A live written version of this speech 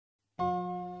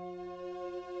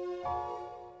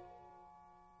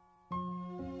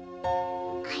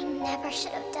never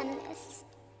should have done this.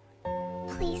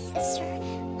 Please, sister,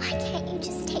 why can't you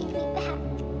just take me back?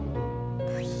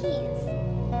 Please.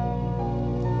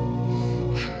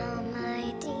 How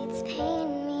my deeds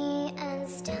pain me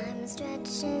as time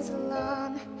stretches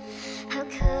along. How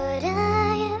could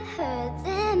I have hurt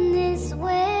them this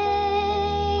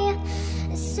way?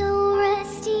 So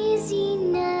rest easy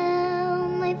now,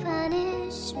 my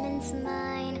punishment's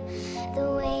mine.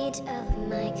 The weight of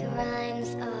my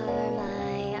crimes are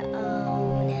my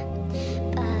own.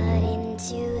 But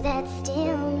into that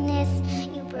stillness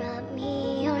you brought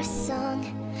me your song.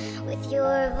 With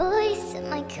your voice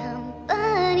my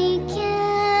company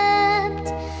kept.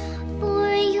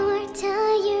 For your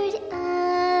tired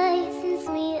eyes and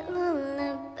sweet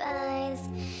lullabies,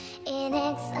 in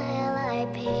exile I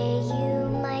pay you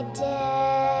my debt.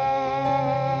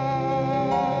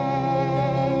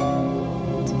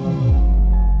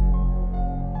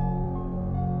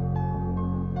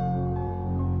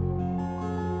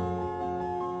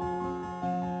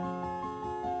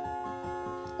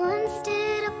 Once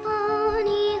did a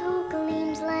pony who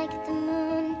gleamed like the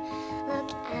moon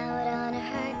look out on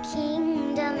her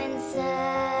kingdom and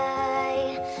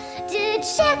sigh. Did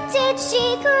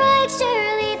she cry?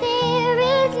 Surely there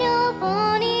is no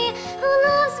pony who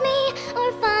loves me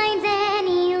or finds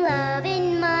any love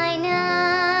in my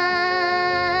night.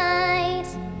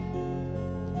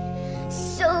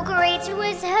 So great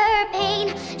was her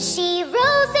pain, she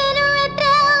rose in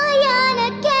rebellion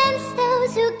against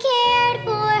those who cared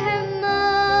for her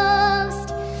most.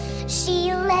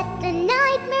 She let the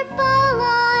nightmare fall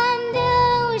on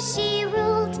those she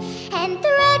ruled and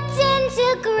threatened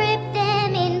to grip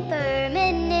them in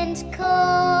permanent cold.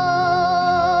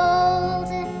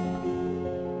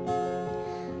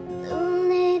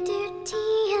 Lule dear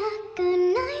Tia, good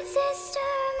night, sister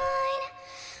mine.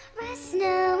 Rest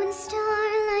now in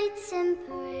starlight's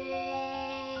embrace.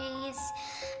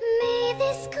 May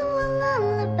this cool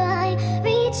lullaby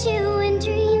reach you in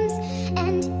dreams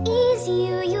and ease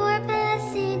you your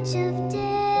passage of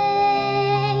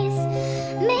days.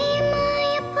 May my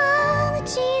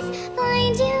apologies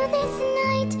find you this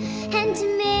night, and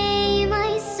may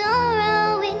my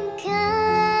sorrow in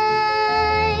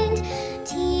kind.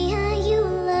 Tia, you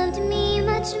loved me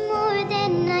much more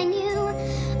than I knew.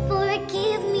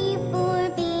 Forgive me for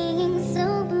being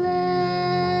so blind.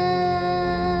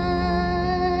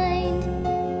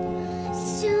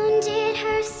 Soon did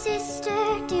her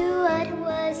sister do what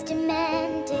was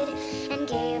demanded and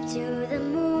gave to the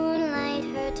moonlight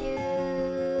her due.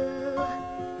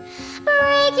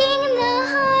 Breaking the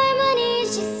harmony,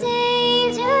 she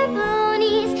saved her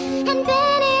ponies and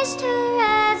banished her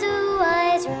as a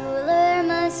wise ruler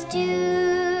must do.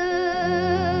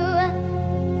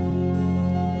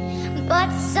 But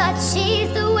such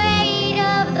is the weight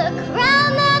of the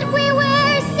crown that we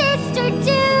wear, sister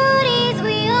duties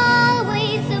we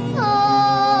always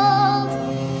uphold.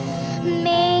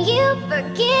 May you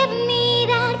forgive me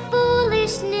that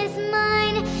foolishness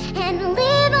mine, and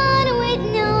live on with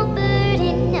no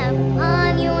burden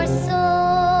upon your soul.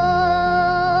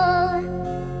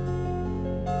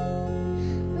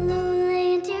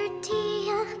 Lule dear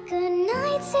Tia, good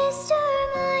night, sister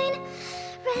mine.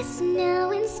 Rest now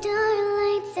in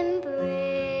starlight's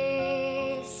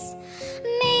embrace.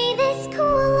 May this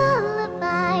cool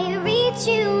lullaby reach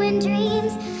you in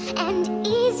dreams and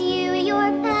ease you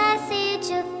your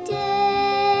passage of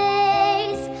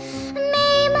days.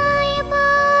 May my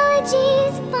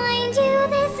apologies find you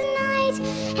this night,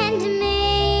 and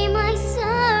may my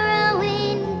sorrow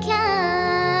in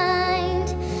kind.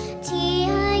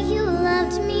 Tia, you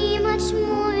loved me much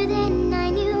more than I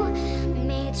knew.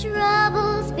 May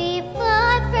troubles be far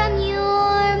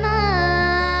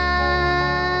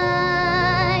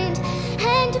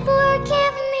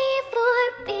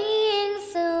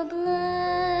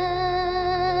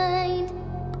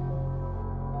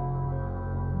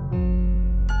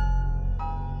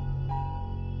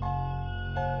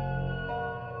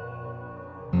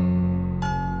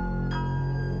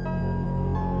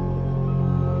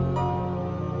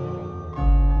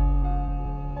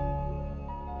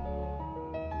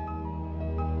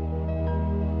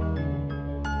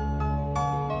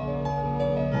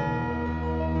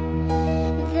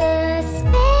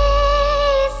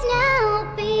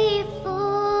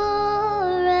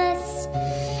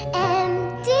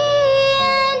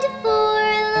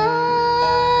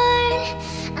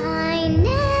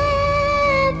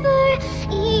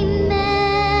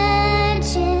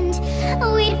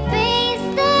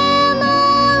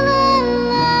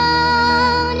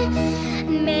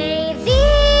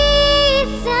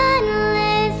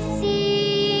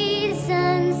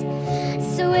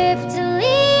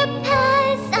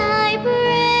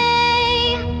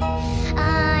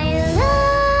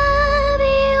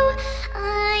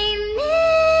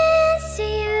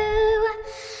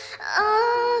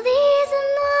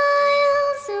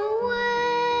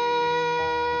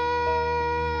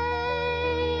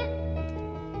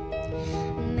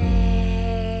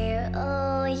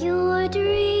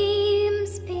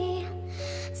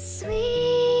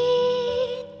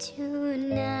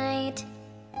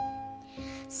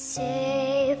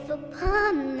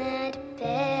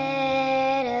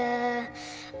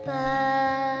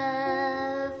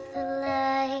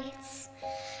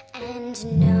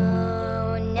know